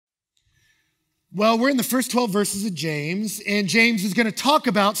Well, we're in the first 12 verses of James, and James is going to talk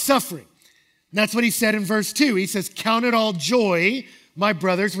about suffering. And that's what he said in verse 2. He says, "Count it all joy, my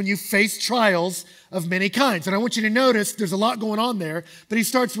brothers, when you face trials of many kinds." And I want you to notice there's a lot going on there, but he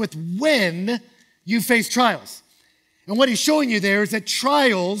starts with when you face trials. And what he's showing you there is that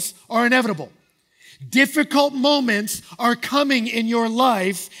trials are inevitable. Difficult moments are coming in your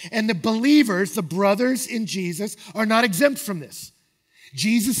life, and the believers, the brothers in Jesus, are not exempt from this.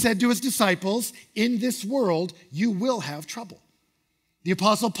 Jesus said to his disciples, "In this world, you will have trouble." The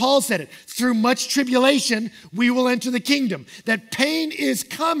Apostle Paul said it, "Through much tribulation, we will enter the kingdom." That pain is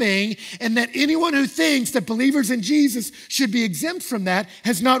coming, and that anyone who thinks that believers in Jesus should be exempt from that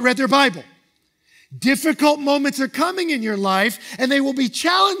has not read their Bible. Difficult moments are coming in your life, and they will be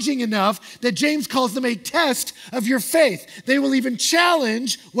challenging enough that James calls them a test of your faith. They will even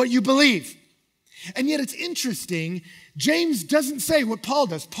challenge what you believe. And yet it's interesting, James doesn't say what Paul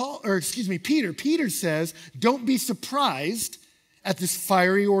does. Peter says, "Don't be surprised at this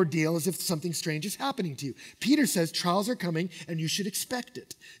fiery ordeal as if something strange is happening to you." Peter says trials are coming and you should expect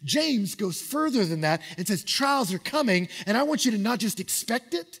it. James goes further than that and says trials are coming, and I want you to not just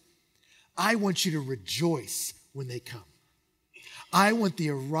expect it, I want you to rejoice when they come. I want the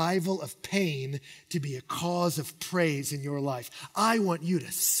arrival of pain to be a cause of praise in your life. I want you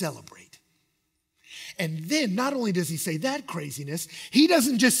to celebrate. And then not only does he say that craziness, he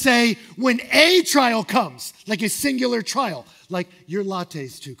doesn't just say when a trial comes, like a singular trial, like your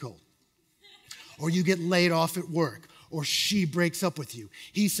latte's too cold, or you get laid off at work, or she breaks up with you.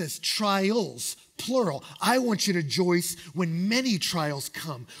 He says trials, plural. I want you to rejoice when many trials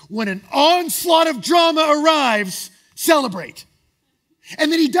come. When an onslaught of drama arrives, celebrate.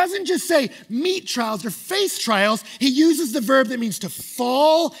 And then he doesn't just say meet trials or face trials. He uses the verb that means to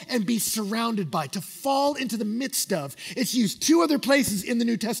fall and be surrounded by, to fall into the midst of. It's used two other places in the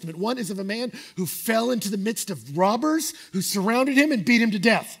New Testament. One is of a man who fell into the midst of robbers who surrounded him and beat him to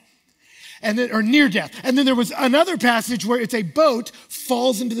death. Or near death. And then there was another passage where it's a boat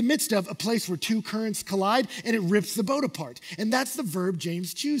falls into the midst of a place where two currents collide and it rips the boat apart. And that's the verb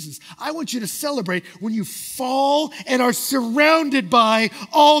James chooses. I want you to celebrate when you fall and are surrounded by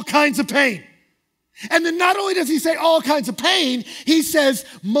all kinds of pain. And then not only does he say all kinds of pain, he says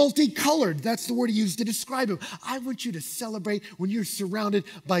multicolored. That's the word he used to describe him. I want you to celebrate when you're surrounded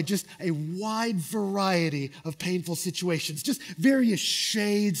by just a wide variety of painful situations, just various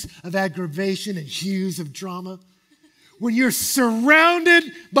shades of aggravation and hues of drama. When you're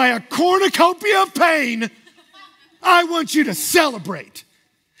surrounded by a cornucopia of pain, I want you to celebrate.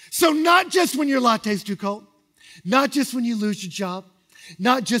 So not just when your latte's too cold, not just when you lose your job,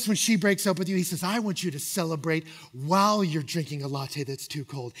 not just when she breaks up with you. He says, I want you to celebrate while you're drinking a latte that's too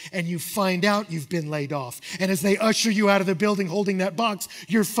cold and you find out you've been laid off. And as they usher you out of the building holding that box,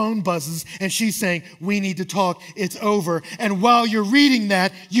 your phone buzzes and she's saying, "We need to talk, it's over." And while you're reading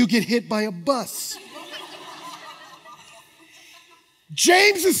that, you get hit by a bus.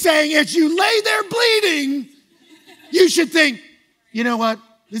 James is saying, as you lay there bleeding, you should think, you know what?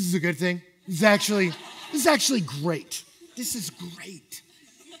 This is a good thing. This is actually great. This is great.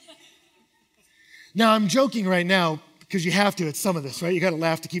 Now, I'm joking right now because you have to at some of this, right? You got to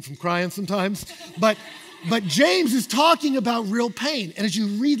laugh to keep from crying sometimes. But James is talking about real pain. And as you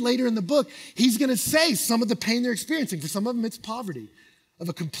read later in the book, he's going to say some of the pain they're experiencing. For some of them, it's poverty of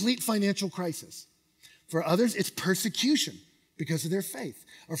a complete financial crisis. For others, it's persecution because of their faith.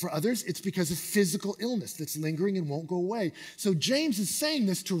 Or for others, it's because of physical illness that's lingering and won't go away. So James is saying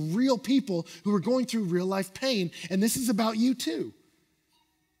this to real people who are going through real life pain. And this is about you too.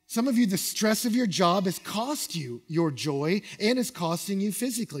 Some of you, the stress of your job has cost you your joy and is costing you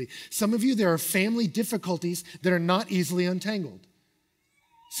physically. Some of you, there are family difficulties that are not easily untangled.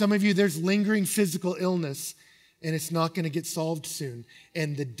 Some of you, there's lingering physical illness and it's not going to get solved soon.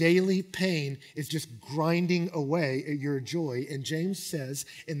 And the daily pain is just grinding away at your joy. And James says,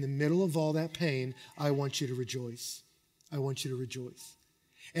 in the middle of all that pain, I want you to rejoice. I want you to rejoice.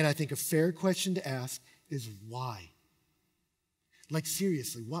 And I think a fair question to ask is why? Like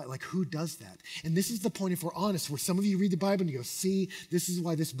seriously, why? Like who does that? And this is the point, if we're honest, where some of you read the Bible and you go, see, this is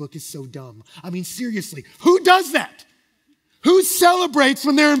why this book is so dumb. I mean, seriously, who does that? Who celebrates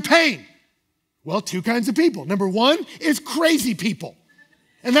when they're in pain? Well, two kinds of people. Number one is crazy people.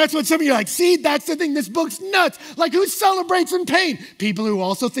 And that's what some of you are like, see, that's the thing, this book's nuts. Like who celebrates in pain? People who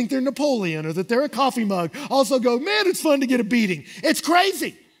also think they're Napoleon or that they're a coffee mug also go, man, it's fun to get a beating. It's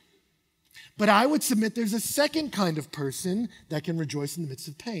crazy. But I would submit there's a second kind of person that can rejoice in the midst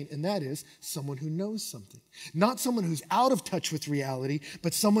of pain, and that is someone who knows something. Not someone who's out of touch with reality,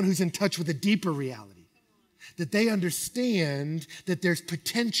 but someone who's in touch with a deeper reality. That they understand that there's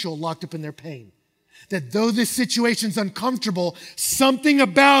potential locked up in their pain. That though this situation's uncomfortable, something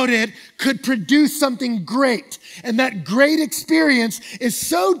about it could produce something great. And that great experience is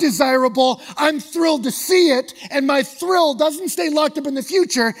so desirable, I'm thrilled to see it. And my thrill doesn't stay locked up in the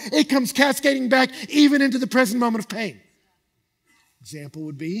future. It comes cascading back even into the present moment of pain. Example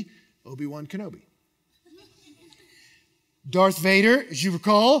would be Obi-Wan Kenobi. Darth Vader, as you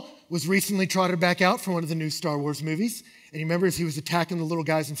recall, was recently trotted back out for one of the new Star Wars movies. And you remember as he was attacking the little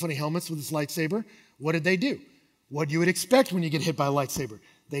guys in funny helmets with his lightsaber, what did they do? What you would expect when you get hit by a lightsaber.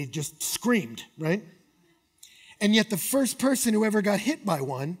 They just screamed, right? And yet the first person who ever got hit by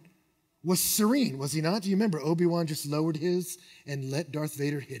one was Serene, was he not? Do you remember? Obi-Wan just lowered his and let Darth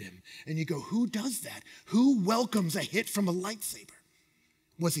Vader hit him. And you go, who does that? Who welcomes a hit from a lightsaber?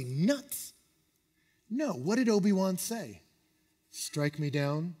 Was he nuts? No. What did Obi-Wan say? Strike me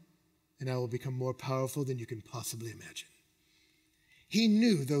down, and I will become more powerful than you can possibly imagine. He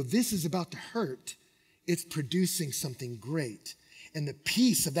knew, though this is about to hurt, it's producing something great. And the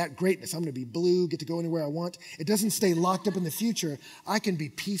peace of that greatness, I'm going to be blue, get to go anywhere I want. It doesn't stay locked up in the future. I can be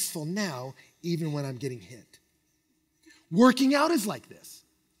peaceful now, even when I'm getting hit. Working out is like this.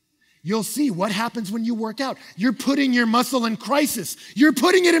 You'll see what happens when you work out. You're putting your muscle in crisis. You're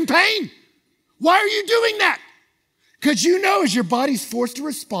putting it in pain. Why are you doing that? Because you know as your body's forced to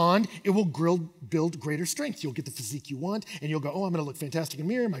respond, it will build greater strength. You'll get the physique you want, and you'll go, oh, I'm going to look fantastic in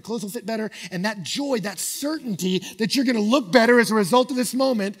the mirror. My clothes will fit better. And that joy, that certainty that you're going to look better as a result of this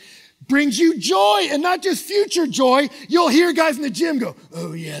moment brings you joy, and not just future joy. You'll hear guys in the gym go,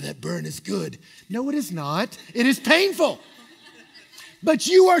 oh, yeah, that burn is good. No, it is not. It is painful. But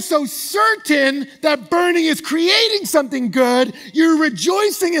you are so certain that burning is creating something good, you're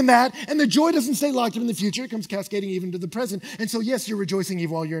rejoicing in that, and the joy doesn't stay locked up in the future. It comes cascading even to the present. And so, yes, you're rejoicing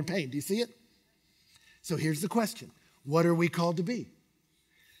even while you're in pain. Do you see it? So here's the question. What are we called to be?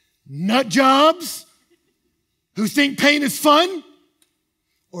 Nut jobs who think pain is fun,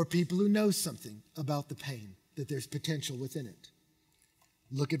 or people who know something about the pain, that there's potential within it?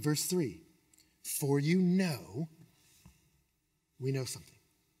 Look at verse 3. For you know, we know something,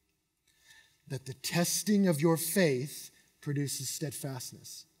 that the testing of your faith produces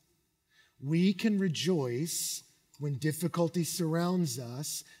steadfastness. We can rejoice when difficulty surrounds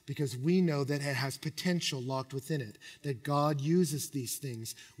us because we know that it has potential locked within it, that God uses these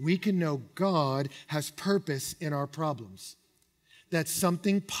things. We can know God has purpose in our problems, that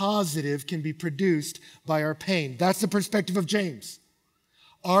something positive can be produced by our pain. That's the perspective of James.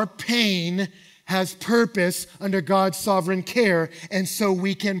 Our pain has purpose under God's sovereign care, and so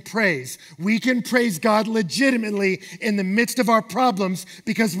we can praise. We can praise God legitimately in the midst of our problems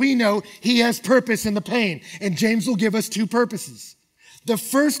because we know He has purpose in the pain. And James will give us two purposes. The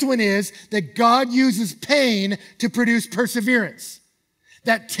first one is that God uses pain to produce perseverance.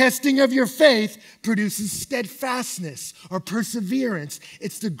 That testing of your faith produces steadfastness or perseverance.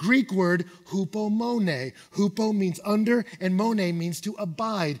 It's the Greek word hupomone. Hupo means under, and mone means to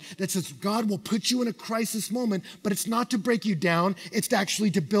abide. That says God will put you in a crisis moment, but it's not to break you down. It's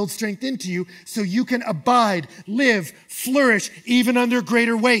actually to build strength into you so you can abide, live, flourish, even under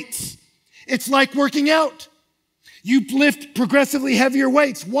greater weights. It's like working out. You lift progressively heavier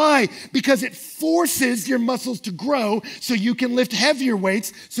weights. Why? Because it forces your muscles to grow so you can lift heavier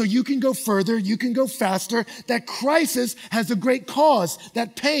weights, so you can go further, you can go faster. That crisis has a great cause.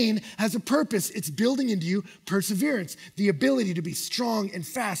 That pain has a purpose. It's building into you perseverance, the ability to be strong and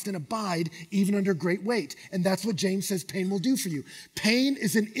fast and abide even under great weight. And that's what James says pain will do for you. Pain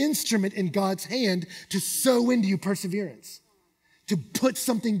is an instrument in God's hand to sow into you perseverance, to put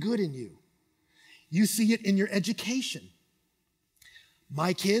something good in you. You see it in your education.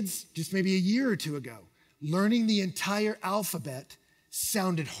 My kids, just maybe a year or two ago, learning the entire alphabet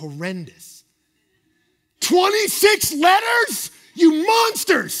sounded horrendous. 26 letters? You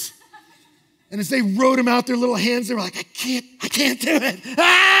monsters! And as they wrote them out their little hands, they were like, I can't do it.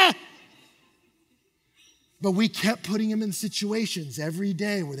 Ah! But we kept putting them in situations every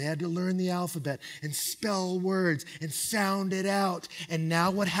day where they had to learn the alphabet and spell words and sound it out. And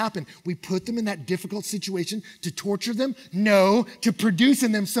now what happened? We put them in that difficult situation to torture them? No, to produce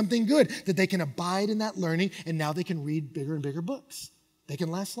in them something good, that they can abide in that learning, and now they can read bigger and bigger books. They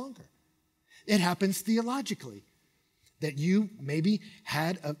can last longer. It happens theologically, that you maybe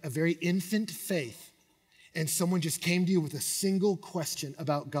had a very infant faith, and someone just came to you with a single question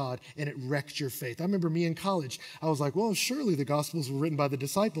about God, and it wrecked your faith. I remember me in college. I was like, well, surely the Gospels were written by the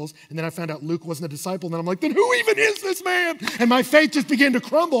disciples. And then I found out Luke wasn't a disciple. And then I'm like, then who even is this man? And my faith just began to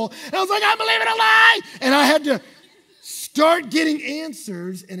crumble. And I was like, I'm believing a lie. And I had to start getting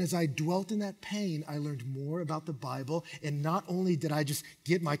answers. And as I dwelt in that pain, I learned more about the Bible. And not only did I just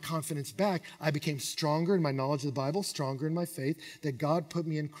get my confidence back, I became stronger in my knowledge of the Bible, stronger in my faith, that God put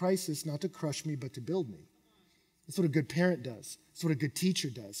me in crisis, not to crush me, but to build me. That's what a good parent does. That's what a good teacher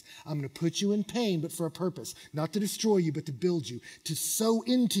does. I'm going to put you in pain, but for a purpose, not to destroy you, but to build you, to sow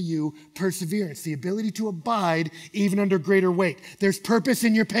into you perseverance, the ability to abide even under greater weight. There's purpose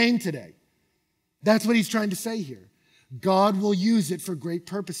in your pain today. That's what he's trying to say here. God will use it for great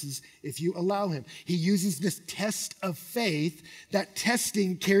purposes if you allow him. He uses this test of faith. That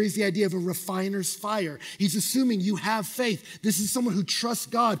testing carries the idea of a refiner's fire. He's assuming you have faith. This is someone who trusts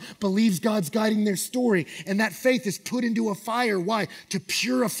God, believes God's guiding their story, and that faith is put into a fire. Why? To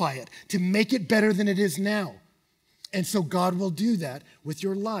purify it, to make it better than it is now. And so God will do that with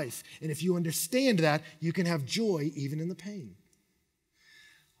your life. And if you understand that, you can have joy even in the pain.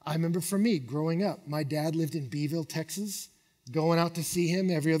 I remember for me, growing up, my dad lived in Beeville, Texas. Going out to see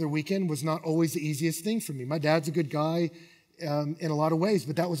him every other weekend was not always the easiest thing for me. My dad's a good guy in a lot of ways,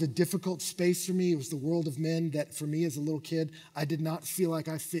 but that was a difficult space for me. It was the world of men that for me as a little kid, I did not feel like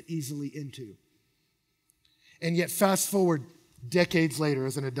I fit easily into. And yet fast forward decades later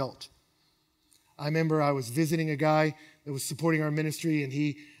as an adult, I remember I was visiting a guy that was supporting our ministry, and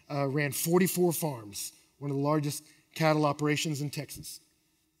he ran 44 farms, one of the largest cattle operations in Texas.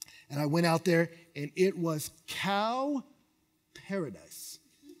 And I went out there, and it was cow paradise.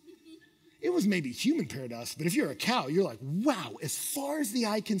 It was maybe human paradise, but if you're a cow, you're like, wow, as far as the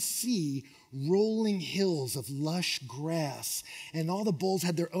eye can see, rolling hills of lush grass. And all the bulls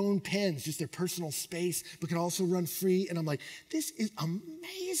had their own pens, just their personal space, but could also run free. And I'm like, this is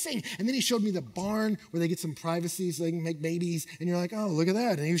amazing. And then he showed me the barn where they get some privacy so they can make babies. And you're like, oh, look at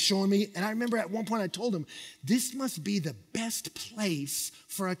that. And he was showing me. And I remember at one point I told him, this must be the best place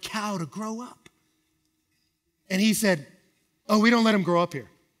for a cow to grow up. And he said, oh, we don't let them grow up here.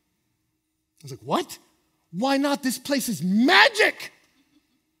 I was like, what? Why not? This place is magic.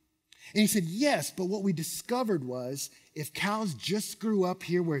 And he said, yes, but what we discovered was if cows just grew up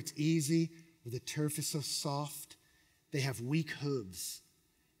here where it's easy, where the turf is so soft, they have weak hooves.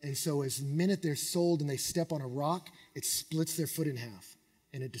 And so as the minute they're sold and they step on a rock, it splits their foot in half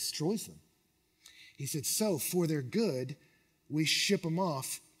and it destroys them. He said, so for their good, we ship them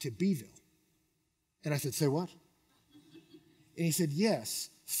off to Beeville. And I said, say what? And he said, yes,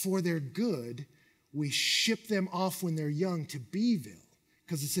 for their good, we ship them off when they're young to Beeville.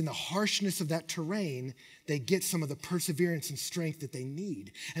 Because it's in the harshness of that terrain, they get some of the perseverance and strength that they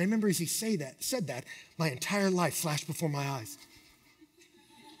need. And I remember as he said that, my entire life flashed before my eyes.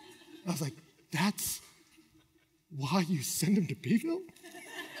 I was like, that's why you send them to Beeville?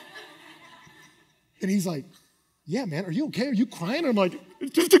 And he's like, yeah, man, are you okay? Are you crying? I'm like,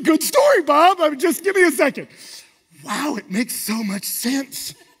 it's just a good story, Bob. Just give me a second. Wow, it makes so much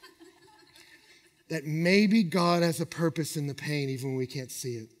sense. That maybe God has a purpose in the pain even when we can't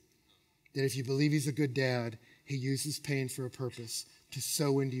see it. That if you believe he's a good dad, he uses pain for a purpose, to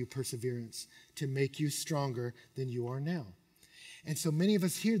sow into you perseverance, to make you stronger than you are now. And so many of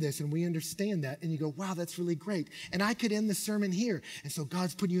us hear this and we understand that and you go, wow, that's really great. And I could end the sermon here. And so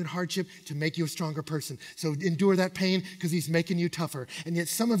God's putting you in hardship to make you a stronger person. So endure that pain because he's making you tougher. And yet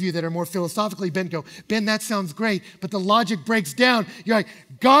some of you that are more philosophically bent go, Ben, that sounds great, but the logic breaks down. You're like,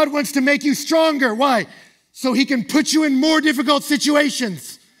 God wants to make you stronger. Why? So he can put you in more difficult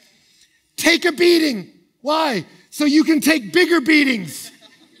situations. Take a beating. Why? So you can take bigger beatings.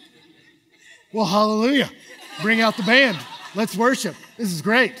 Well, hallelujah. Bring out the band. Let's worship. This is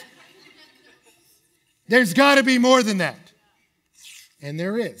great. There's got to be more than that. And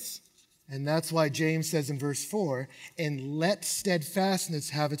there is. And that's why James says in verse 4, and let steadfastness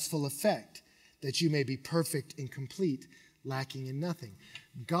have its full effect, that you may be perfect and complete, lacking in nothing.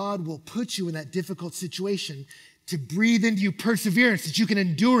 God will put you in that difficult situation to breathe into you perseverance, that you can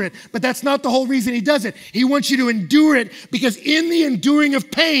endure it. But that's not the whole reason he does it. He wants you to endure it because in the enduring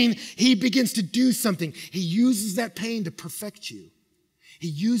of pain, he begins to do something. He uses that pain to perfect you. He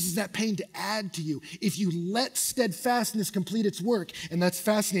uses that pain to add to you. If you let steadfastness complete its work, and that's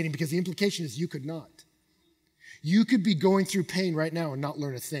fascinating because the implication is you could not. You could be going through pain right now and not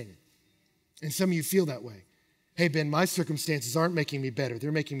learn a thing. And some of you feel that way. Hey, Ben, my circumstances aren't making me better.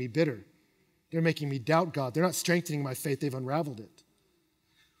 They're making me bitter. They're making me doubt God. They're not strengthening my faith. They've unraveled it.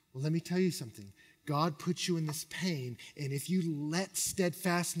 Well, let me tell you something. God puts you in this pain, and if you let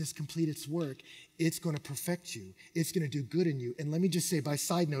steadfastness complete its work, it's going to perfect you. It's going to do good in you. And let me just say, by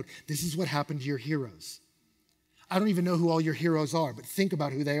side note, this is what happened to your heroes. I don't even know who all your heroes are, but think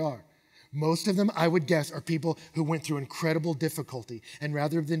about who they are. Most of them, I would guess, are people who went through incredible difficulty, and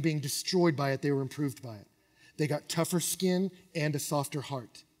rather than being destroyed by it, they were improved by it. They got tougher skin and a softer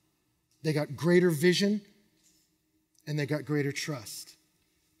heart. They got greater vision and they got greater trust.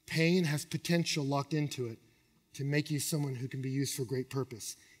 Pain has potential locked into it to make you someone who can be used for great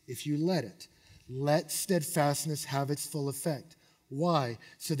purpose. If you let it, let steadfastness have its full effect. Why?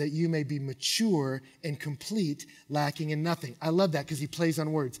 So that you may be mature and complete, lacking in nothing. I love that because he plays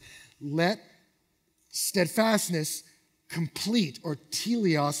on words. Let steadfastness complete, or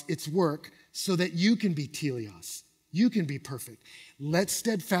teleos, its work, so that you can be teleos. You can be perfect. Let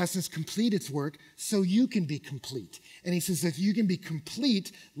steadfastness complete its work so you can be complete. And he says that you can be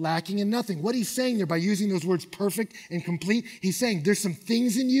complete, lacking in nothing. What he's saying there by using those words perfect and complete, he's saying there's some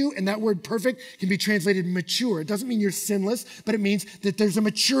things in you, and that word perfect can be translated mature. It doesn't mean you're sinless, but it means that there's a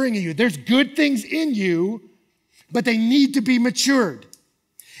maturing in you. There's good things in you, but they need to be matured.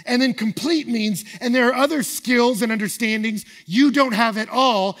 And then complete means, and there are other skills and understandings you don't have at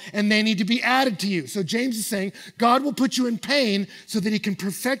all, and they need to be added to you. So James is saying, God will put you in pain so that he can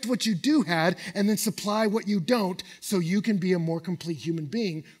perfect what you do have and then supply what you don't, so you can be a more complete human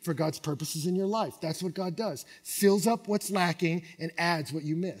being for God's purposes in your life. That's what God does. Fills up what's lacking and adds what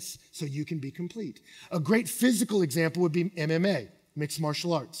you miss, so you can be complete. A great physical example would be MMA, mixed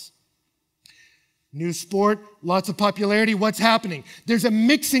martial arts. New sport, lots of popularity. What's happening? There's a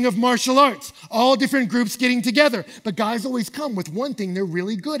mixing of martial arts, all different groups getting together. But guys always come with one thing they're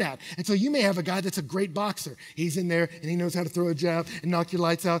really good at. And so you may have a guy that's a great boxer. He's in there and he knows how to throw a jab and knock your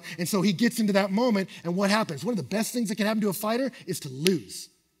lights out. And so he gets into that moment, and what happens? One of the best things that can happen to a fighter is to lose.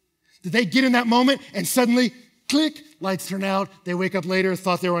 That they get in that moment and suddenly, click, lights turn out. They wake up later,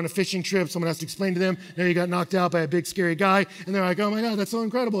 thought they were on a fishing trip. Someone has to explain to them, now you got knocked out by a big, scary guy. And they're like, oh my God, that's so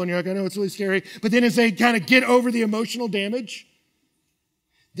incredible. And you're like, I know, it's really scary. But then as they kind of get over the emotional damage,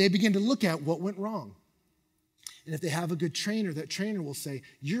 they begin to look at what went wrong. And if they have a good trainer, that trainer will say,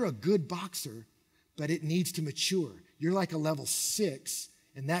 you're a good boxer, but it needs to mature. You're like a level 6,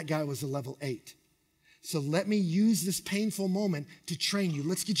 and that guy was a level 8. So let me use this painful moment to train you.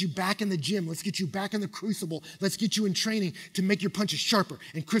 Let's get you back in the gym. Let's get you back in the crucible. Let's get you in training to make your punches sharper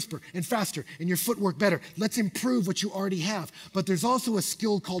and crisper and faster and your footwork better. Let's improve what you already have. But there's also a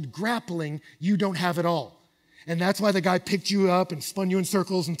skill called grappling you don't have at all. And that's why the guy picked you up and spun you in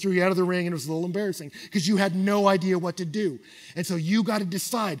circles and threw you out of the ring, and it was a little embarrassing because you had no idea what to do. And so you got to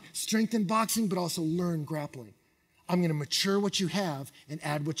decide, strengthen boxing, but also learn grappling. I'm going to mature what you have and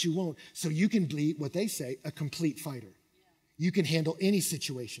add what you won't, so you can be, what they say, a complete fighter. You can handle any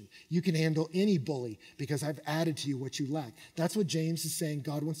situation. You can handle any bully because I've added to you what you lack. That's what James is saying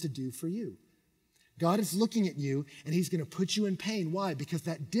God wants to do for you. God is looking at you and he's going to put you in pain. Why? Because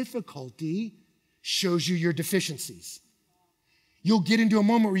that difficulty shows you your deficiencies. You'll get into a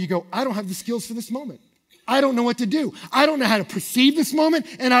moment where you go, I don't have the skills for this moment. I don't know what to do. I don't know how to perceive this moment,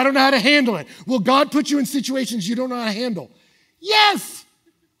 and I don't know how to handle it. Will God put you in situations you don't know how to handle? Yes,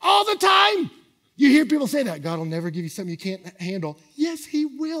 all the time. You hear people say that. God will never give you something you can't handle. Yes, he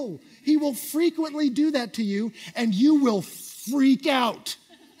will. He will frequently do that to you, and you will freak out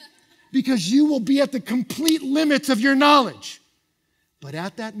because you will be at the complete limits of your knowledge. But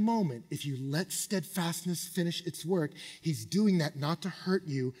at that moment, if you let steadfastness finish its work, he's doing that not to hurt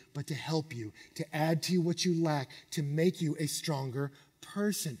you, but to help you, to add to you what you lack, to make you a stronger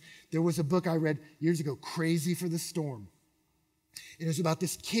person. There was a book I read years ago, Crazy for the Storm. It was about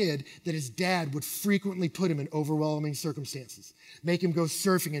this kid that his dad would frequently put him in overwhelming circumstances, make him go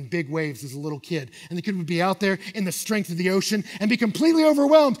surfing in big waves as a little kid. And the kid would be out there in the strength of the ocean and be completely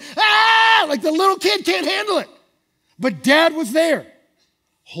overwhelmed. Like the little kid can't handle it. But dad was there,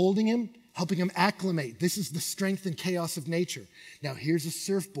 holding him, helping him acclimate. This is the strength and chaos of nature. Now, here's a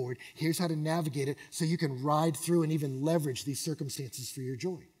surfboard. Here's how to navigate it so you can ride through and even leverage these circumstances for your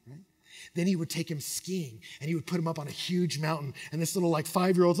joy, right? Then he would take him skiing, and he would put him up on a huge mountain. And this little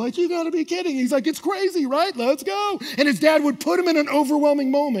 5-year-old's like, you got to be kidding. He's like, it's crazy, right? Let's go. And his dad would put him in an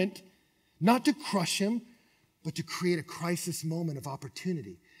overwhelming moment, not to crush him, but to create a crisis moment of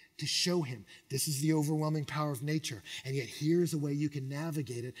opportunity, to show him this is the overwhelming power of nature. And yet here's a way you can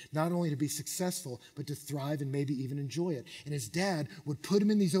navigate it, not only to be successful, but to thrive and maybe even enjoy it. And his dad would put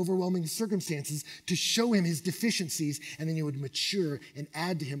him in these overwhelming circumstances to show him his deficiencies, and then he would mature and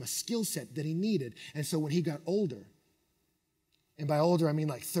add to him a skill set that he needed. And so when he got older, and by older I mean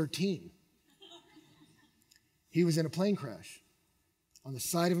 13, he was in a plane crash on the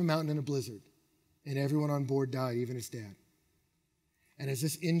side of a mountain in a blizzard, and everyone on board died, even his dad. And as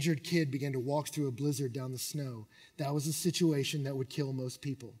this injured kid began to walk through a blizzard down the snow, that was a situation that would kill most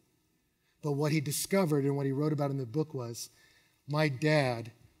people. But what he discovered and what he wrote about in the book was, my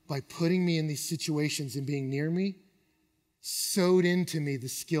dad, by putting me in these situations and being near me, sewed into me the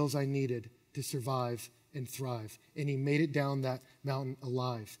skills I needed to survive and thrive. And he made it down that mountain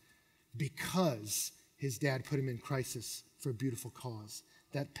alive because his dad put him in crisis for a beautiful cause.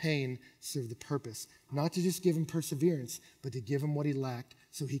 That pain served the purpose, not to just give him perseverance, but to give him what he lacked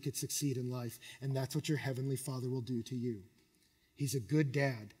so he could succeed in life. And that's what your heavenly Father will do to you. He's a good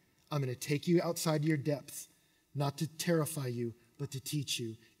dad. I'm going to take you outside your depth, not to terrify you, but to teach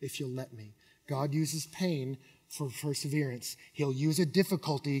you if you'll let me. God uses pain for perseverance. He'll use a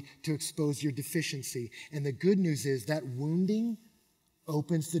difficulty to expose your deficiency. And the good news is that wounding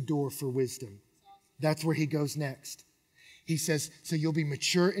opens the door for wisdom. That's where he goes next. He says, so you'll be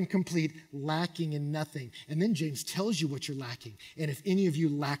mature and complete, lacking in nothing. And then James tells you what you're lacking. And if any of you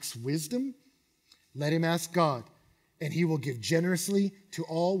lacks wisdom, let him ask God, and he will give generously to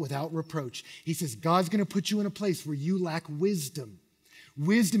all without reproach. He says, God's going to put you in a place where you lack wisdom.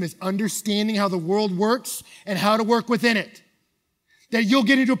 Wisdom is understanding how the world works and how to work within it. That you'll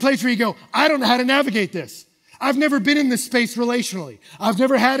get into a place where you go, I don't know how to navigate this. I've never been in this space relationally. I've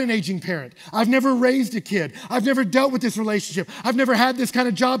never had an aging parent. I've never raised a kid. I've never dealt with this relationship. I've never had this kind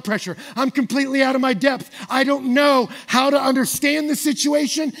of job pressure. I'm completely out of my depth. I don't know how to understand the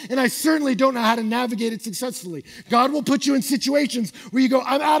situation, and I certainly don't know how to navigate it successfully. God will put you in situations where you go,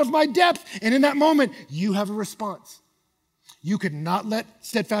 I'm out of my depth, and in that moment, you have a response. You could not let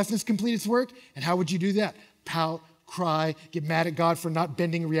steadfastness complete its work, and how would you do that? Pout, cry, get mad at God for not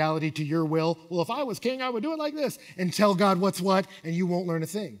bending reality to your will. Well, if I was king, I would do it like this, and tell God what's what, and you won't learn a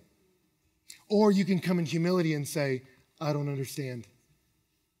thing. Or you can come in humility and say, I don't understand.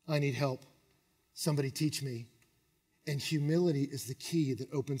 I need help. Somebody teach me. And humility is the key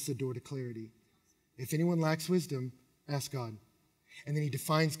that opens the door to clarity. If anyone lacks wisdom, ask God. And then he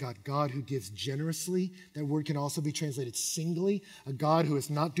defines God, God who gives generously. That word can also be translated singly, a God who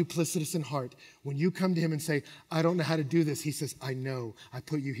is not duplicitous in heart. When you come to him and say, I don't know how to do this, he says, I know. I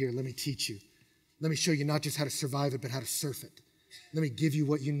put you here. Let me teach you. Let me show you not just how to survive it, but how to surf it. Let me give you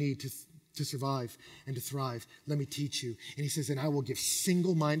what you need to survive and to thrive. Let me teach you. And he says, and I will give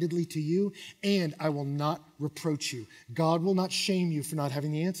single-mindedly to you, and I will not reproach you. God will not shame you for not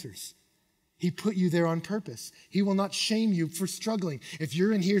having the answers. He put you there on purpose. He will not shame you for struggling. If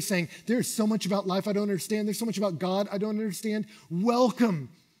you're in here saying, there's so much about life I don't understand, there's so much about God I don't understand, welcome.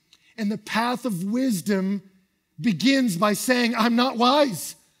 And the path of wisdom begins by saying, I'm not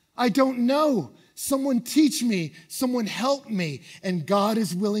wise. I don't know. Someone teach me. Someone help me. And God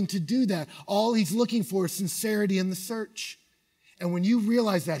is willing to do that. All he's looking for is sincerity in the search. And when you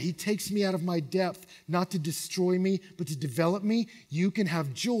realize that he takes me out of my depth, not to destroy me, but to develop me, you can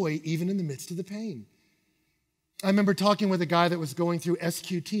have joy even in the midst of the pain. I remember talking with a guy that was going through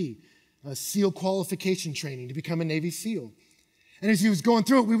SQT, SEAL qualification training to become a Navy SEAL. And as he was going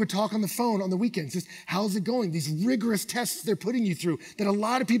through it, we would talk on the phone on the weekends, just how's it going? These rigorous tests they're putting you through that a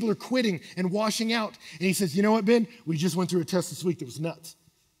lot of people are quitting and washing out. And he says, you know what, Ben? We just went through a test this week that was nuts.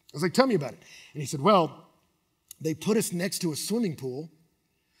 I was like, tell me about it. And he said, well, they put us next to a swimming pool,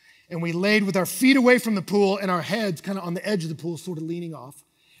 and we laid with our feet away from the pool and our heads kind of on the edge of the pool, sort of leaning off.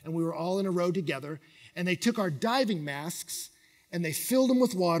 And we were all in a row together. And they took our diving masks, and they filled them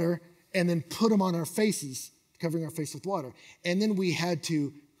with water, and then put them on our faces, covering our face with water. And then we had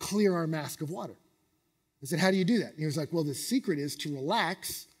to clear our mask of water. I said, how do you do that? And he was like, well, the secret is to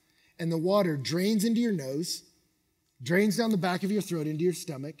relax, and the water drains into your nose, drains down the back of your throat into your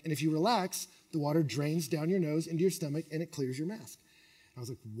stomach. And if you relax, the water drains down your nose into your stomach, and it clears your mask. I was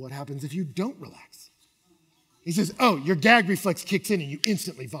like, what happens if you don't relax? He says, oh, your gag reflex kicks in and you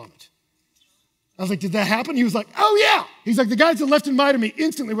instantly vomit. I was like, did that happen? He was like, oh yeah. He's like, the guys that left and right of me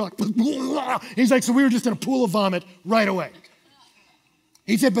instantly were like, blah, blah, blah. He's like, so we were just in a pool of vomit right away.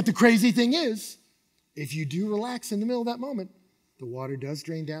 He said, but the crazy thing is, if you do relax in the middle of that moment, the water does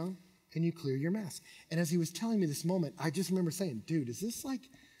drain down and you clear your mask. And as he was telling me this moment, I just remember saying, dude, is this like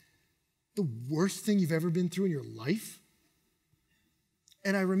the worst thing you've ever been through in your life?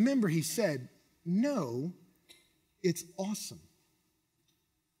 And I remember he said, no, it's awesome.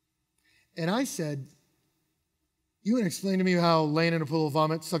 And I said, you want to explain to me how laying in a pool of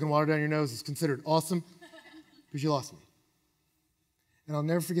vomit, sucking water down your nose is considered awesome? Because you lost me. And I'll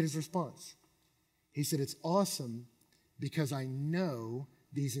never forget his response. He said, it's awesome because I know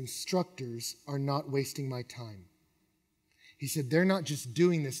these instructors are not wasting my time. He said, they're not just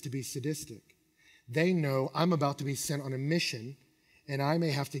doing this to be sadistic. They know I'm about to be sent on a mission, and I may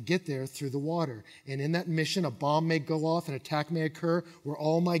have to get there through the water. And in that mission, a bomb may go off, an attack may occur where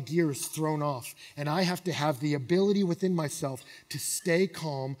all my gear is thrown off. And I have to have the ability within myself to stay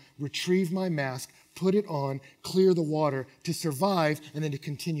calm, retrieve my mask, put it on, clear the water to survive, and then to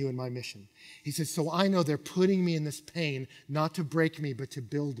continue in my mission. He says, so I know they're putting me in this pain, not to break me, but to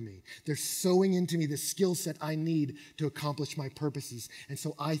build me. They're sowing into me the skill set I need to accomplish my purposes. And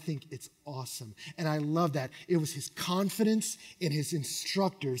so I think it's awesome. And I love that. It was his confidence in his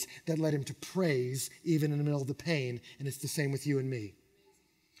instructors that led him to praise even in the middle of the pain. And it's the same with you and me.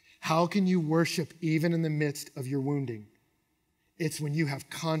 How can you worship even in the midst of your wounding? It's when you have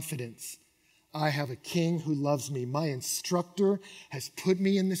confidence. I have a king who loves me. My instructor has put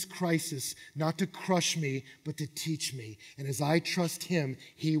me in this crisis, not to crush me, but to teach me. And as I trust him,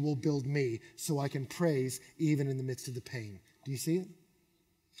 he will build me so I can praise even in the midst of the pain. Do you see it?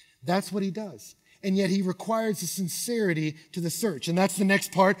 That's what he does. And yet he requires a sincerity to the search. And that's the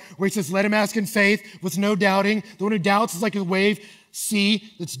next part where he says, let him ask in faith with no doubting. The one who doubts is like a wave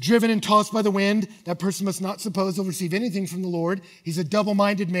sea that's driven and tossed by the wind. That person must not suppose he'll receive anything from the Lord. He's a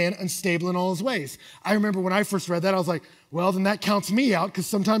double-minded man, unstable in all his ways. I remember when I first read that, I was like, well, then that counts me out because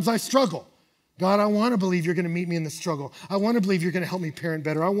sometimes I struggle. God, I want to believe you're going to meet me in the struggle. I want to believe you're going to help me parent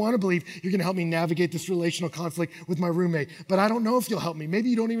better. I want to believe you're going to help me navigate this relational conflict with my roommate. But I don't know if you'll help me. Maybe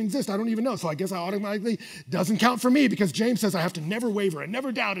you don't even exist. I don't even know. So I guess I automatically doesn't count for me because James says I have to never waver and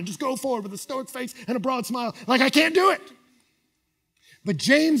never doubt and just go forward with a stoic face and a broad smile. Like I can't do it. But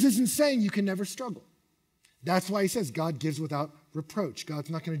James isn't saying you can never struggle. That's why he says God gives without reproach. God's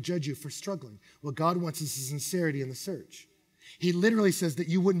not going to judge you for struggling. What God wants is sincerity in the search. He literally says that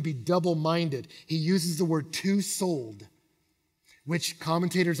you wouldn't be double-minded. He uses the word two-souled, which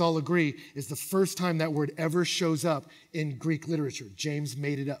commentators all agree is the first time that word ever shows up in Greek literature. James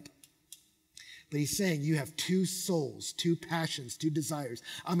made it up. But he's saying you have two souls, two passions, two desires.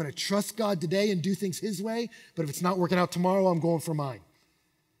 I'm going to trust God today and do things his way, but if it's not working out tomorrow, I'm going for mine.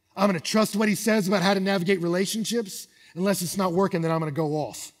 I'm going to trust what he says about how to navigate relationships. Unless it's not working, then I'm going to go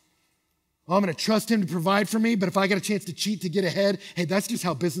off. I'm going to trust him to provide for me, but if I get a chance to cheat to get ahead, hey, that's just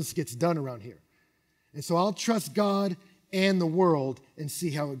how business gets done around here. And so I'll trust God and the world and see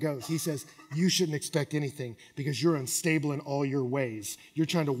how it goes. He says, you shouldn't expect anything because you're unstable in all your ways. You're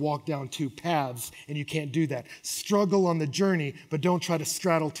trying to walk down two paths and you can't do that. Struggle on the journey, but don't try to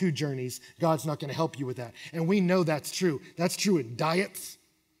straddle two journeys. God's not going to help you with that. And we know that's true. That's true in diets.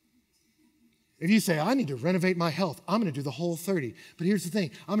 If you say, I need to renovate my health, I'm going to do the Whole30. But here's the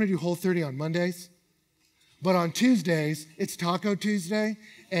thing. I'm going to do Whole30 on Mondays. But on Tuesdays, it's Taco Tuesday,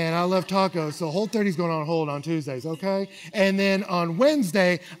 and I love tacos, so Whole30 is going on hold on Tuesdays, okay? And then on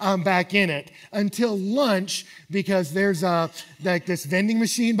Wednesday, I'm back in it until lunch because there's like this vending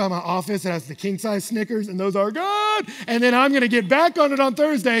machine by my office that has the king-size Snickers, and those are good. And then I'm going to get back on it on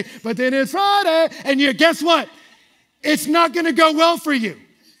Thursday, but then it's Friday, and guess what? It's not going to go well for you.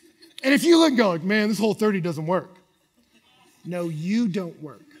 And if you look and go, like, man, this Whole30 doesn't work. No, you don't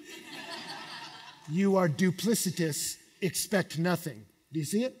work. You are duplicitous, expect nothing. Do you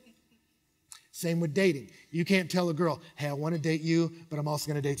see it? Same with dating. You can't tell a girl, hey, I want to date you, but I'm also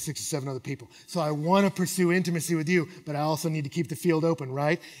going to date 6 or 7 other people. So I want to pursue intimacy with you, but I also need to keep the field open,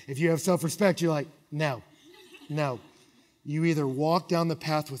 right? If you have self-respect, you're like, no. You either walk down the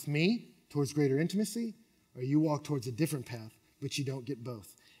path with me towards greater intimacy, or you walk towards a different path, but you don't get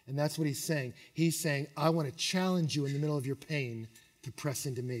both. And that's what he's saying. He's saying, I want to challenge you in the middle of your pain to press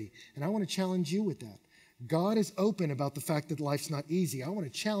into me. And I want to challenge you with that. God is open about the fact that life's not easy. I want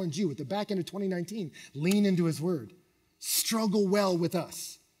to challenge you at the back end of 2019. Lean into his word. Struggle well with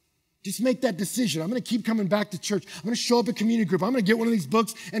us. Just make that decision. I'm going to keep coming back to church. I'm going to show up at community group. I'm going to get one of these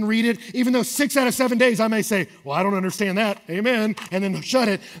books and read it. Even though 6 out of 7 days I may say, well, I don't understand that. Amen. And then shut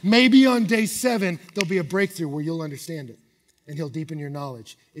it. Maybe on day 7, there'll be a breakthrough where you'll understand it. And he'll deepen your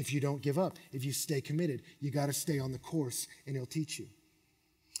knowledge if you don't give up. If you stay committed, you got to stay on the course and he'll teach you.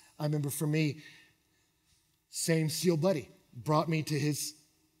 I remember for me, same SEAL buddy brought me to his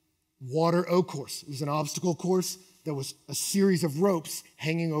water O course. It was an obstacle course that was a series of ropes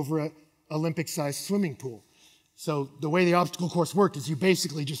hanging over an Olympic-sized swimming pool. So the way the obstacle course worked is you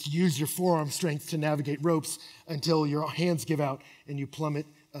basically just use your forearm strength to navigate ropes until your hands give out and you plummet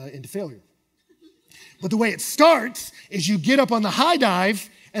into failure. But the way it starts is you get up on the high dive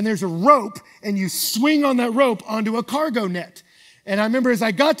and there's a rope and you swing on that rope onto a cargo net. And I remember as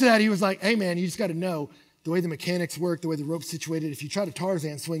I got to that, he was like, hey man, you just got to know the way the mechanics work, the way the rope's situated. If you try to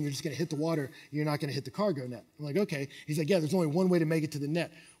Tarzan swing, you're just going to hit the water. You're not going to hit the cargo net. I'm like, okay. He's like, yeah, there's only one way to make it to the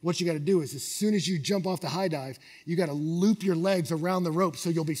net. What you got to do is as soon as you jump off the high dive, you got to loop your legs around the rope so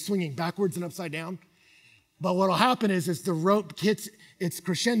you'll be swinging backwards and upside down. But what will happen is the rope hits it's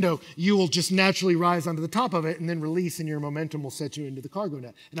crescendo. You will just naturally rise onto the top of it and then release, and your momentum will set you into the cargo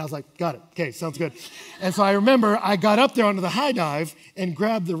net. And I was like, got it. Okay, sounds good. And so I remember I got up there onto the high dive and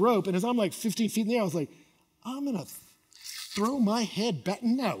grabbed the rope. And as I'm like 15 feet in the air, I was like, I'm going to throw my head back.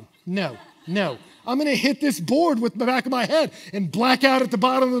 No. I'm going to hit this board with the back of my head and black out at the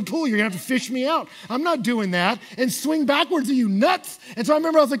bottom of the pool. You're going to have to fish me out. I'm not doing that. And swing backwards, are you nuts? And so I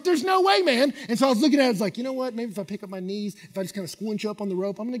remember I was like, there's no way, man. And so I was looking at it, I was like, you know what? Maybe if I pick up my knees, if I just kind of squinch up on the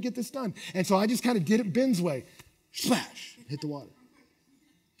rope, I'm going to get this done. And so I just kind of did it Ben's way. Splash, hit the water.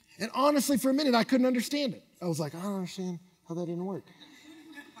 And honestly, for a minute, I couldn't understand it. I was like, I don't understand how that didn't work.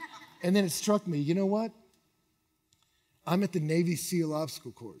 And then it struck me, you know what? I'm at the Navy SEAL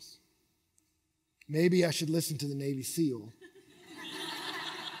obstacle course. Maybe I should listen to the Navy SEAL,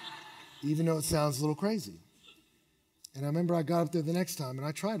 even though it sounds a little crazy. And I remember I got up there the next time and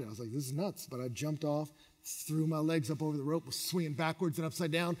I tried it. I was like, this is nuts. But I jumped off, threw my legs up over the rope, was swinging backwards and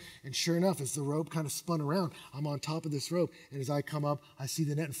upside down. And sure enough, as the rope kind of spun around, I'm on top of this rope. And as I come up, I see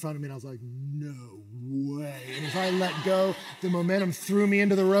the net in front of me and I was like, no way. And as I let go, the momentum threw me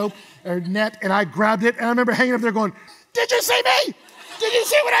into the rope or net and I grabbed it. And I remember hanging up there going, did you see me? Did you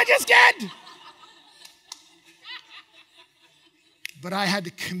see what I just did? But I had to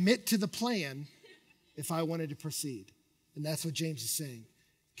commit to the plan if I wanted to proceed. And that's what James is saying.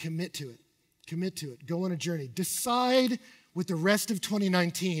 Commit to it. Commit to it. Go on a journey. Decide with the rest of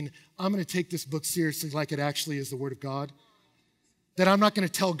 2019, I'm going to take this book seriously like it actually is the Word of God. That I'm not going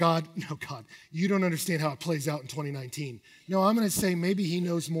to tell God, no, God, you don't understand how it plays out in 2019. No, I'm going to say maybe he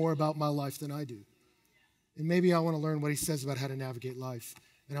knows more about my life than I do. And maybe I want to learn what he says about how to navigate life.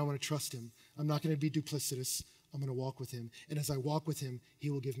 And I want to trust him. I'm not going to be duplicitous. I'm going to walk with him. And as I walk with him, he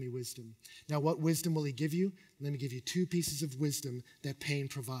will give me wisdom. Now, what wisdom will he give you? Let me give you two pieces of wisdom that pain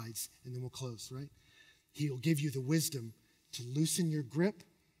provides, and then we'll close, right? He'll give you the wisdom to loosen your grip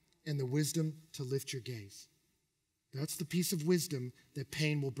and the wisdom to lift your gaze. That's the piece of wisdom that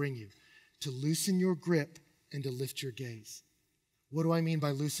pain will bring you, to loosen your grip and to lift your gaze. What do I mean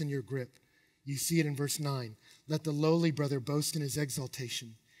by loosen your grip? You see it in verse 9. Let the lowly brother boast in his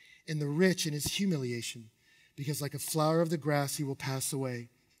exaltation, and the rich in his humiliation. Because like a flower of the grass, he will pass away.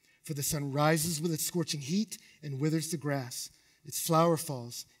 For the sun rises with its scorching heat and withers the grass. Its flower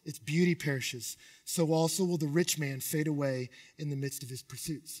falls, its beauty perishes. So also will the rich man fade away in the midst of his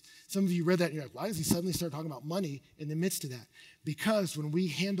pursuits. Some of you read that and you're like, why does he suddenly start talking about money in the midst of that? Because when we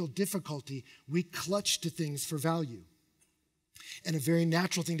handle difficulty, we clutch to things for value. And a very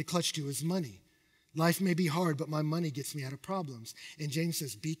natural thing to clutch to is money. Life may be hard, but my money gets me out of problems. And James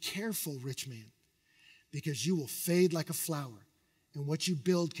says, be careful, rich man, because you will fade like a flower, and what you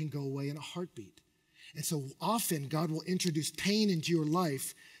build can go away in a heartbeat. And so often God will introduce pain into your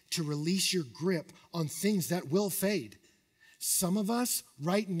life to release your grip on things that will fade. Some of us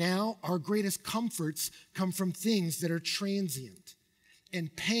right now, our greatest comforts come from things that are transient.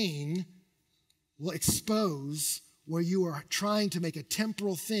 And pain will expose where you are trying to make a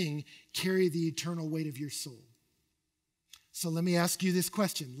temporal thing carry the eternal weight of your soul. So let me ask you this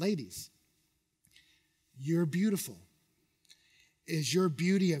question, ladies. You're beautiful. Is your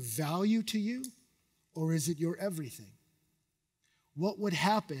beauty of value to you, or is it your everything? What would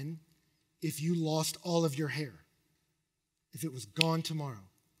happen if you lost all of your hair? If it was gone tomorrow?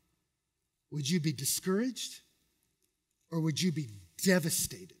 Would you be discouraged, or would you be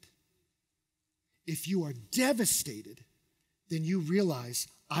devastated? If you are devastated, then you realize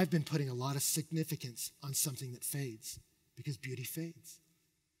I've been putting a lot of significance on something that fades, because beauty fades.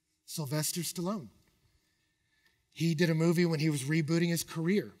 Sylvester Stallone. He did a movie when he was rebooting his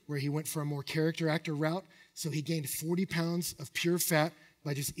career where he went for a more character actor route. So he gained 40 pounds of pure fat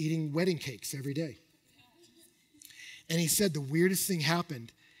by just eating wedding cakes every day. And he said the weirdest thing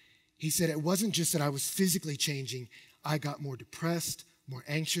happened. He said it wasn't just that I was physically changing. I got more depressed, more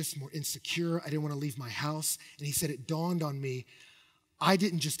anxious, more insecure. I didn't want to leave my house. And he said it dawned on me, I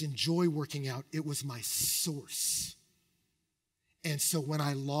didn't just enjoy working out. It was my source. And so when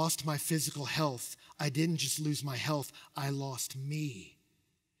I lost my physical health, I didn't just lose my health, I lost me.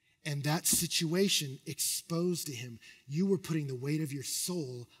 And that situation exposed to him, you were putting the weight of your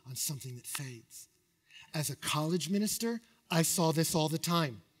soul on something that fades. As a college minister, I saw this all the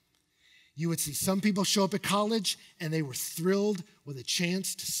time. You would see some people show up at college and they were thrilled with a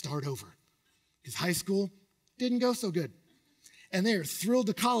chance to start over. Because high school didn't go so good. And they are thrilled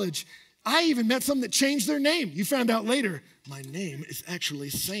to college. I even met some that changed their name. You found out later, my name is actually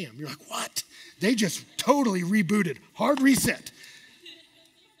Sam. You're like, what? They just totally rebooted. Hard reset.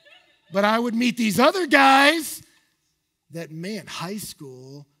 But I would meet these other guys that, man, high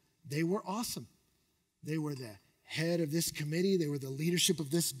school, they were awesome. They were the head of this committee. They were the leadership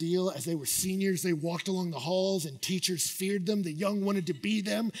of this deal. As they were seniors, they walked along the halls and teachers feared them. The young wanted to be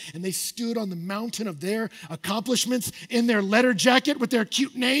them. And they stood on the mountain of their accomplishments in their letter jacket with their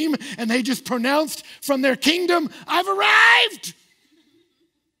cute name. And they just pronounced from their kingdom, "I've arrived."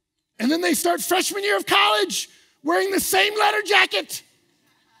 And then they start freshman year of college wearing the same letter jacket.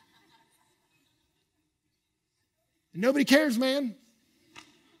 Nobody cares, man.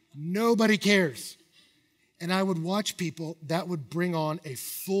 Nobody cares. And I would watch people that would bring on a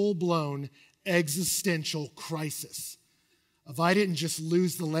full-blown existential crisis. If I didn't just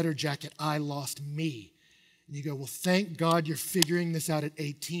lose the letter jacket, I lost me. And you go, well, thank God you're figuring this out at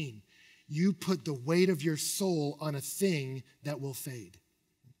 18. You put the weight of your soul on a thing that will fade.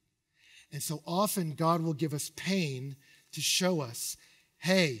 And so often God will give us pain to show us,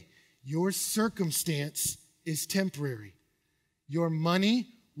 hey, your circumstance is temporary. Your money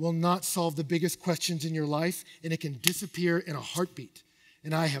will not solve the biggest questions in your life, and it can disappear in a heartbeat.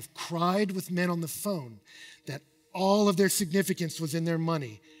 And I have cried with men on the phone that all of their significance was in their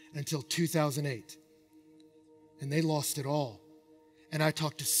money until 2008. And they lost it all. And I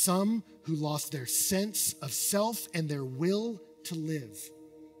talked to some who lost their sense of self and their will to live.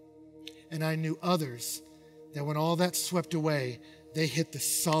 And I knew others that when all that swept away, they hit the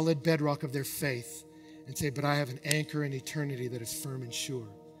solid bedrock of their faith and say, but I have an anchor in eternity that is firm and sure.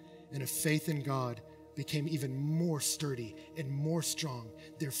 And a faith in God became even more sturdy and more strong.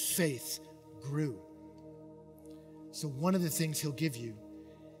 Their faith grew. So one of the things he'll give you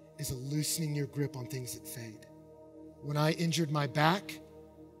is a loosening your grip on things that fade. When I injured my back,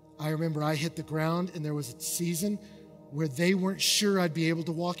 I remember I hit the ground and there was a season where they weren't sure I'd be able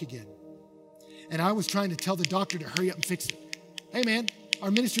to walk again. And I was trying to tell the doctor to hurry up and fix it. Hey man, our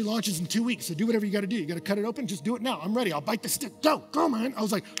ministry launches in 2 weeks, so do whatever you got to do. You got to cut it open, just do it now. I'm ready. I'll bite the stick. Go, man. I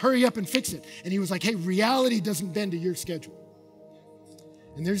was like, hurry up and fix it. And he was like, hey, reality doesn't bend to your schedule.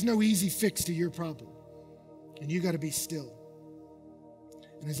 And there's no easy fix to your problem. And you got to be still.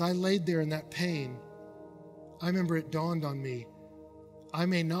 And as I laid there in that pain, I remember it dawned on me, I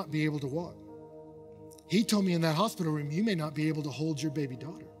may not be able to walk. He told me in that hospital room, you may not be able to hold your baby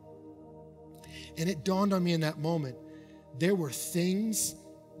daughter. And it dawned on me in that moment, there were things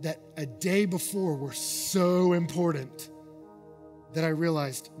that a day before were so important that I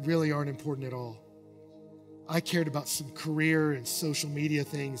realized really aren't important at all. I cared about some career and social media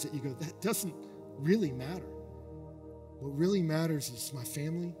things that you go, that doesn't really matter. What really matters is my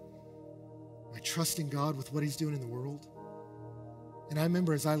family, my trust in God with what he's doing in the world. And I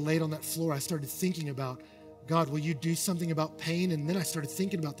remember as I laid on that floor, I started thinking about, God, will you do something about pain? And then I started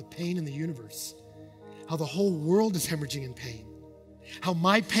thinking about the pain in the universe. How the whole world is hemorrhaging in pain. How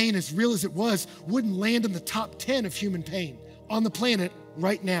my pain, as real as it was, wouldn't land in the top 10 of human pain on the planet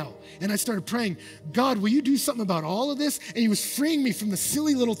right now. And I started praying, God, will you do something about all of this? And he was freeing me from the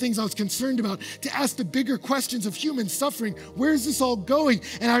silly little things I was concerned about to ask the bigger questions of human suffering. Where is this all going?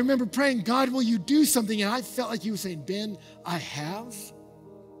 And I remember praying, God, will you do something? And I felt like he was saying, Ben, I have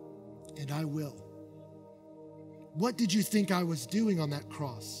and I will. What did you think I was doing on that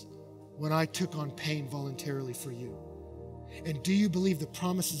cross when I took on pain voluntarily for you? And do you believe the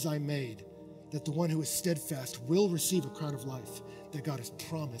promises I made that the one who is steadfast will receive a crown of life that God has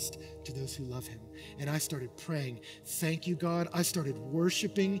promised to those who love him? And I started praying, thank you, God. I started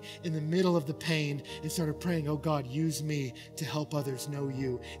worshiping in the middle of the pain and started praying, oh God, use me to help others know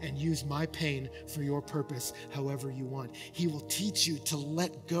you and use my pain for your purpose however you want. He will teach you to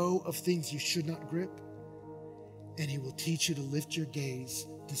let go of things you should not grip. And he will teach you to lift your gaze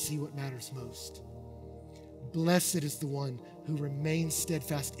to see what matters most. Blessed is the one who remains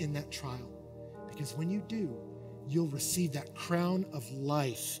steadfast in that trial, because when you do, you'll receive that crown of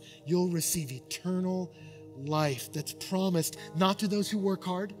life. You'll receive eternal life that's promised not to those who work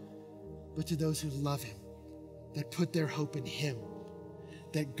hard, but to those who love him, that put their hope in him.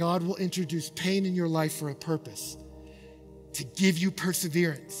 That God will introduce pain in your life for a purpose, to give you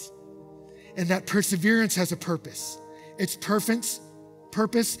perseverance. And that perseverance has a purpose. Its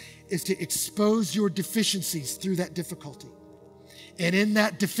purpose is to expose your deficiencies through that difficulty. And in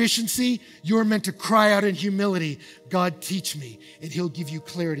that deficiency, you're meant to cry out in humility, God, teach me. And he'll give you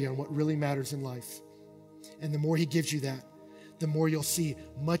clarity on what really matters in life. And the more he gives you that, the more you'll see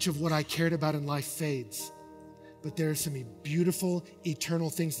much of what I cared about in life fades. But there are some beautiful, eternal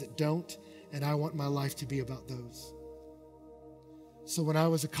things that don't, and I want my life to be about those. So when I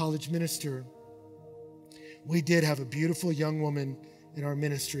was a college minister, we did have a beautiful young woman in our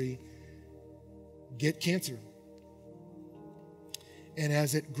ministry get cancer. And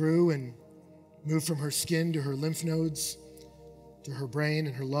as it grew and moved from her skin to her lymph nodes, to her brain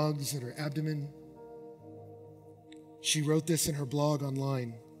and her lungs and her abdomen, She wrote this in her blog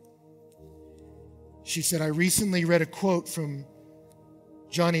online. She said, I recently read a quote from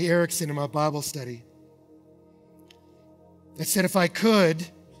Johnny Erickson in my Bible study that said, if I could,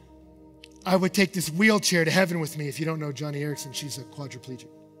 I would take this wheelchair to heaven with me. If you don't know Johnny Erickson, she's a quadriplegic.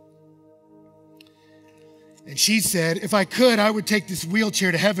 And she said, if I could, I would take this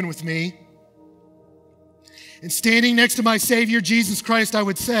wheelchair to heaven with me. And standing next to my Savior, Jesus Christ, I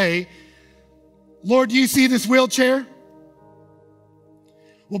would say, Lord, do you see this wheelchair?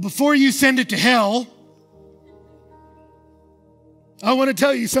 Well, before you send it to hell, I want to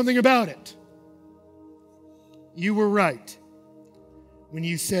tell you something about it. You were right when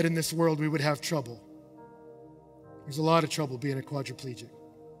you said in this world we would have trouble. There's a lot of trouble being a quadriplegic.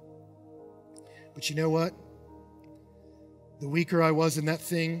 But you know what? The weaker I was in that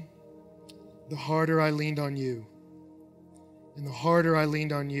thing, the harder I leaned on you. And the harder I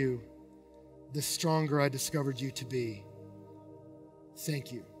leaned on you, the stronger I discovered you to be.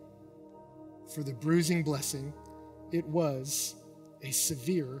 Thank you for the bruising blessing. It was a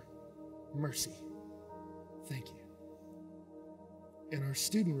severe mercy. Thank you. And our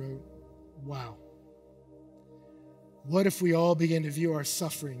student wrote, wow. What if we all began to view our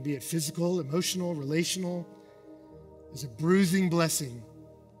suffering, be it physical, emotional, relational, as a bruising blessing,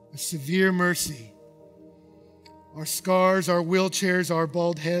 a severe mercy? Our scars, our wheelchairs, our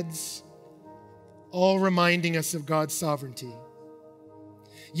bald heads, all reminding us of God's sovereignty.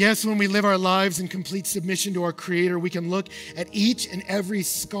 Yes, when we live our lives in complete submission to our Creator, we can look at each and every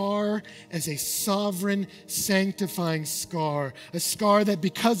scar as a sovereign, sanctifying scar. A scar that,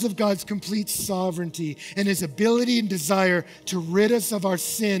 because of God's complete sovereignty and His ability and desire to rid us of our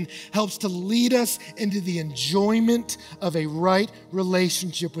sin, helps to lead us into the enjoyment of a right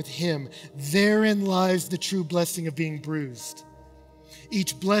relationship with Him. Therein lies the true blessing of being bruised.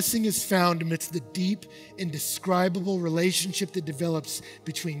 Each blessing is found amidst the deep, indescribable relationship that develops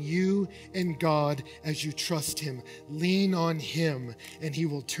between you and God as you trust Him. Lean on Him, and He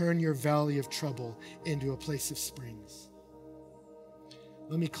will turn your valley of trouble into a place of springs.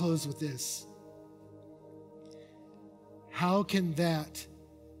 Let me close with this. How can that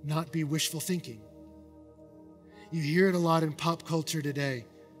not be wishful thinking? You hear it a lot in pop culture today.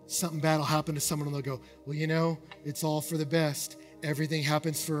 Something bad will happen to someone and they'll go, well, you know, it's all for the best. Everything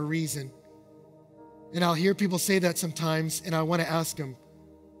happens for a reason. And I'll hear people say that sometimes, and I want to ask them,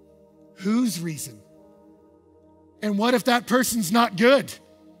 whose reason? And what if that person's not good?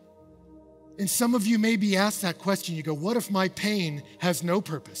 And some of you may be asked that question. You go, what if my pain has no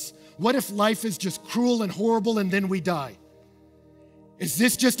purpose? What if life is just cruel and horrible and then we die? Is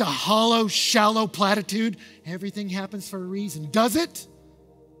this just a hollow, shallow platitude? Everything happens for a reason. Does it?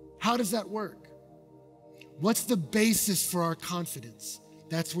 How does that work? What's the basis for our confidence?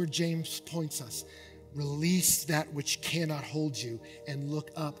 That's where James points us. Release that which cannot hold you and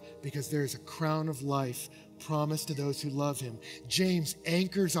look up, because there is a crown of life promised to those who love Him. James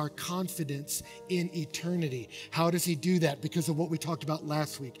anchors our confidence in eternity. How does he do that? Because of what we talked about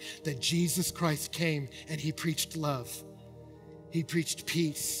last week, that Jesus Christ came and He preached love. He preached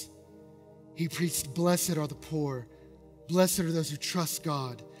peace. He preached, blessed are the poor. Blessed are those who trust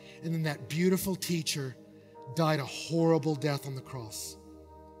God. And then that beautiful teacher died a horrible death on the cross.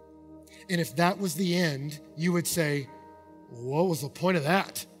 And if that was the end, you would say, what was the point of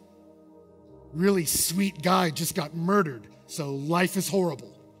that? Really sweet guy just got murdered, so life is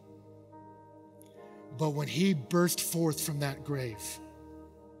horrible. But when He burst forth from that grave,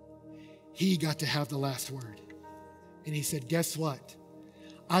 He got to have the last word. And He said, guess what?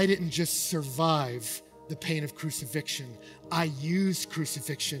 I didn't just survive the pain of crucifixion. I used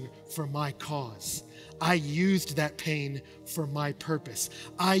crucifixion for my cause. I used that pain for my purpose.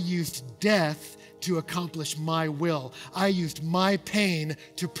 I used death to accomplish my will. I used my pain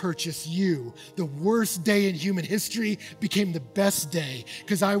to purchase you. The worst day in human history became the best day,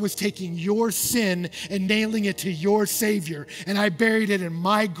 because I was taking your sin and nailing it to your Savior, and I buried it in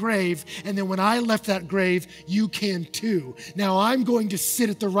my grave, and then when I left that grave, you can too. Now I'm going to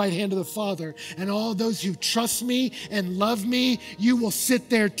sit at the right hand of the Father, and all those who trust me and love me, you will sit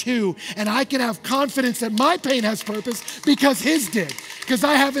there too, and I can have confidence that my pain has purpose because His did, because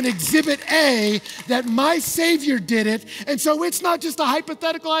I have an exhibit A that my Savior did it. And so it's not just a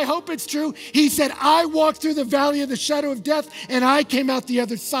hypothetical, I hope it's true. He said, I walked through the valley of the shadow of death and I came out the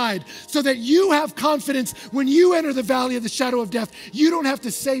other side, so that you have confidence when you enter the valley of the shadow of death. You don't have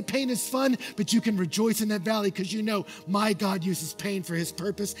to say pain is fun, but you can rejoice in that valley, because you know my God uses pain for His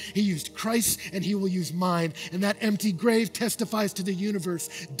purpose. He used Christ and He will use mine. And that empty grave testifies to the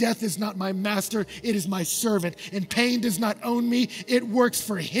universe. Death is not my master, it is my servant. And pain does not own me, it works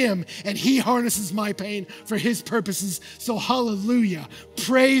for Him. And He harnesses uses my pain for his purposes. So hallelujah.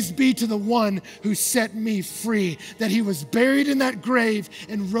 Praise be to the one who set me free, that he was buried in that grave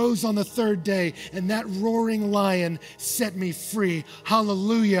and rose on the third day, and that roaring lion set me free.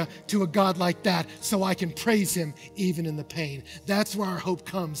 Hallelujah to a God like that, so I can praise him even in the pain. That's where our hope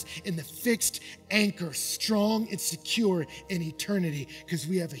comes, in the fixed anchor, strong and secure in eternity, because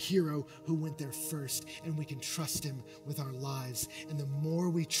we have a hero who went there first, and we can trust him with our lives. And the more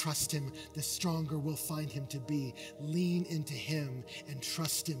we trust him, the stronger we'll find him to be. Lean into him and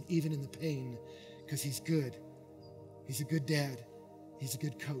trust him even in the pain, because he's good. He's a good dad. He's a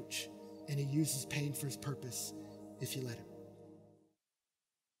good coach, and he uses pain for his purpose if you let him.